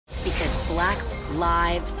Because Black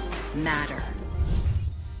lives matter.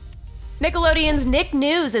 Nickelodeon's Nick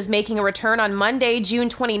News is making a return on Monday, June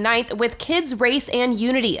 29th with Kids, Race, and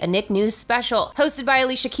Unity, a Nick News special. Hosted by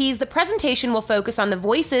Alicia Keys, the presentation will focus on the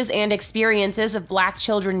voices and experiences of Black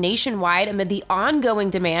children nationwide amid the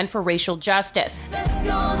ongoing demand for racial justice.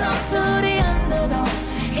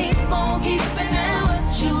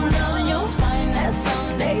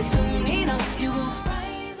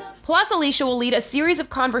 Plus, Alicia will lead a series of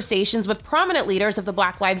conversations with prominent leaders of the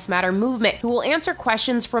Black Lives Matter movement who will answer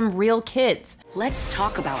questions from real kids. Let's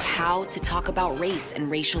talk about how to talk about race and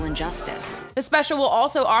racial injustice. The special will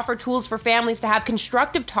also offer tools for families to have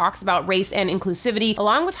constructive talks about race and inclusivity,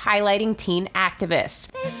 along with highlighting teen activists.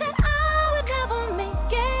 They said I would never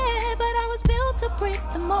make it, but I was built to break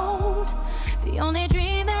the mold. The only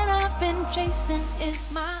dream that I've been chasing is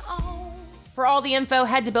my own. For all the info,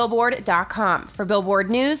 head to Billboard.com. For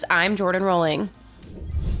Billboard News, I'm Jordan Rolling.